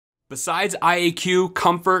Besides IAQ,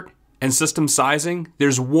 comfort, and system sizing,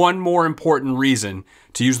 there's one more important reason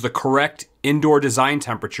to use the correct indoor design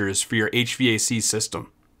temperatures for your HVAC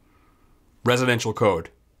system. Residential code.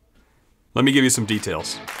 Let me give you some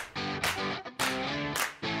details.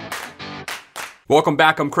 Welcome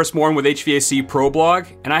back, I'm Chris Morin with HVAC Pro Blog,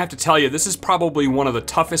 and I have to tell you, this is probably one of the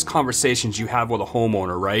toughest conversations you have with a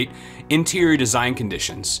homeowner, right? Interior design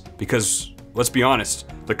conditions, because let's be honest,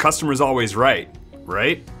 the customer's always right?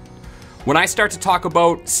 When I start to talk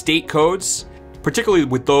about state codes, particularly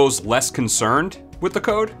with those less concerned with the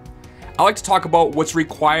code, I like to talk about what's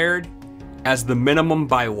required as the minimum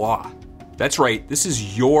by law. That's right, this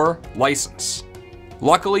is your license.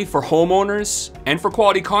 Luckily for homeowners and for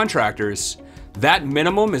quality contractors, that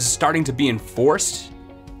minimum is starting to be enforced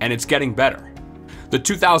and it's getting better. The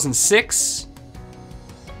 2006,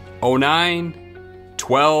 09,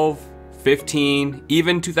 12, 15,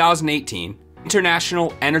 even 2018,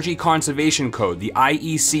 International Energy Conservation Code, the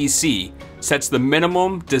IECC, sets the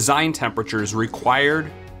minimum design temperatures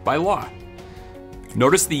required by law.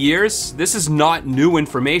 Notice the years? This is not new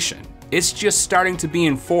information. It's just starting to be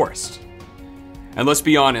enforced. And let's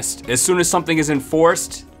be honest, as soon as something is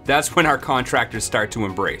enforced, that's when our contractors start to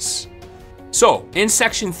embrace. So, in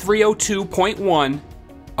section 302.1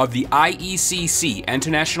 of the IECC,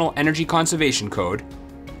 International Energy Conservation Code,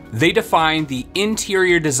 they define the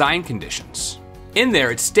interior design conditions. In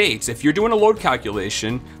there it states if you're doing a load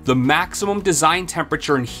calculation, the maximum design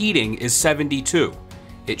temperature in heating is 72.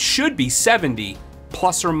 It should be 70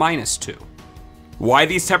 plus or minus 2. Why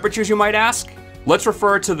these temperatures, you might ask? Let's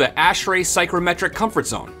refer to the ASHRAE psychrometric comfort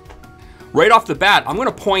zone. Right off the bat, I'm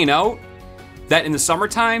gonna point out that in the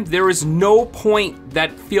summertime, there is no point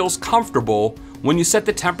that feels comfortable when you set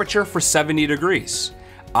the temperature for 70 degrees.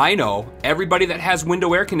 I know everybody that has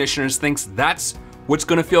window air conditioners thinks that's what's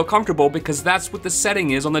gonna feel comfortable because that's what the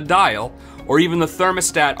setting is on the dial or even the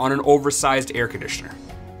thermostat on an oversized air conditioner.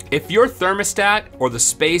 If your thermostat or the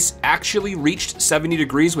space actually reached 70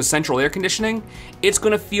 degrees with central air conditioning, it's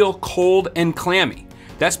gonna feel cold and clammy.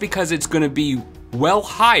 That's because it's gonna be well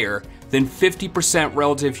higher than 50%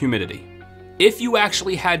 relative humidity. If you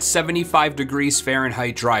actually had 75 degrees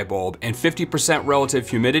Fahrenheit dry bulb and 50% relative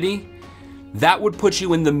humidity, that would put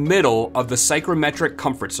you in the middle of the psychrometric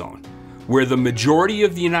comfort zone, where the majority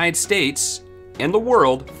of the United States and the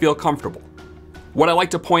world feel comfortable. What I like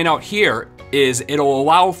to point out here is it'll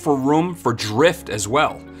allow for room for drift as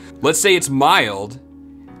well. Let's say it's mild,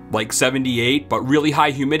 like 78, but really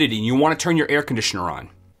high humidity, and you want to turn your air conditioner on.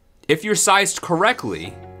 If you're sized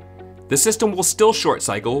correctly, the system will still short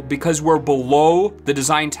cycle because we're below the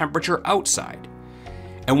design temperature outside.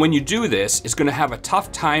 And when you do this, it's gonna have a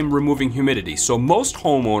tough time removing humidity. So most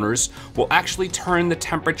homeowners will actually turn the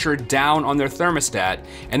temperature down on their thermostat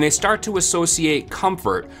and they start to associate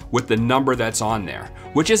comfort with the number that's on there,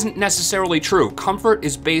 which isn't necessarily true. Comfort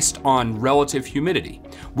is based on relative humidity.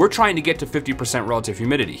 We're trying to get to 50% relative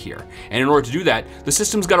humidity here. And in order to do that, the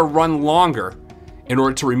system's gotta run longer in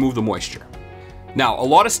order to remove the moisture. Now, a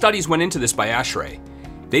lot of studies went into this by ASHRAE.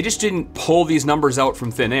 They just didn't pull these numbers out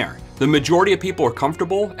from thin air. The majority of people are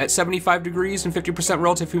comfortable at 75 degrees and 50%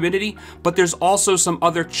 relative humidity, but there's also some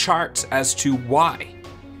other charts as to why.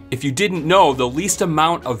 If you didn't know, the least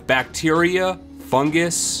amount of bacteria,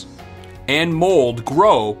 fungus, and mold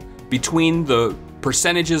grow between the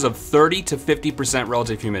percentages of 30 to 50%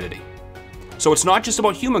 relative humidity. So it's not just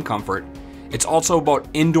about human comfort, it's also about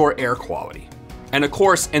indoor air quality. And of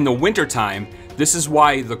course, in the wintertime, this is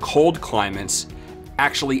why the cold climates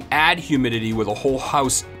actually add humidity with a whole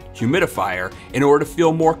house humidifier in order to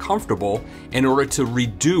feel more comfortable, in order to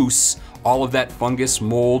reduce all of that fungus,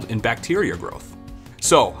 mold, and bacteria growth.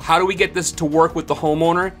 So how do we get this to work with the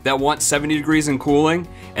homeowner that wants 70 degrees in cooling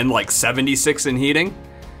and like 76 in heating?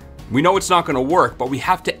 We know it's not gonna work, but we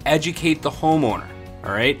have to educate the homeowner,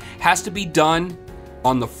 all right? Has to be done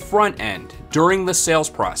on the front end during the sales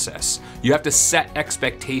process. You have to set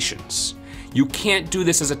expectations. You can't do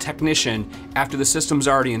this as a technician after the system's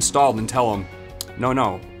already installed and tell them,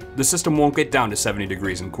 no, the system won't get down to 70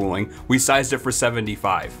 degrees in cooling. We sized it for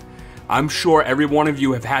 75. I'm sure every one of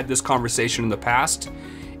you have had this conversation in the past.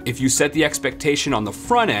 If you set the expectation on the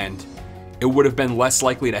front end, it would have been less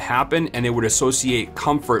likely to happen and they would associate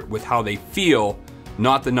comfort with how they feel,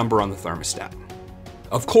 not the number on the thermostat.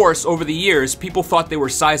 Of course, over the years, people thought they were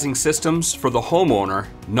sizing systems for the homeowner,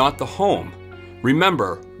 not the home.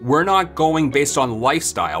 Remember, we're not going based on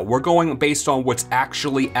lifestyle, we're going based on what's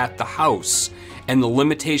actually at the house and the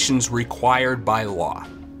limitations required by law.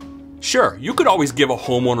 Sure, you could always give a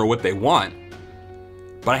homeowner what they want,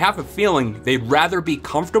 but I have a feeling they'd rather be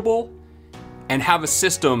comfortable and have a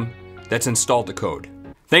system that's installed to code.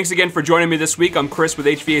 Thanks again for joining me this week. I'm Chris with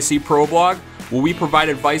HVAC Pro Blog, where we provide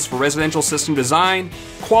advice for residential system design,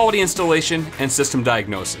 quality installation, and system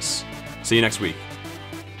diagnosis. See you next week.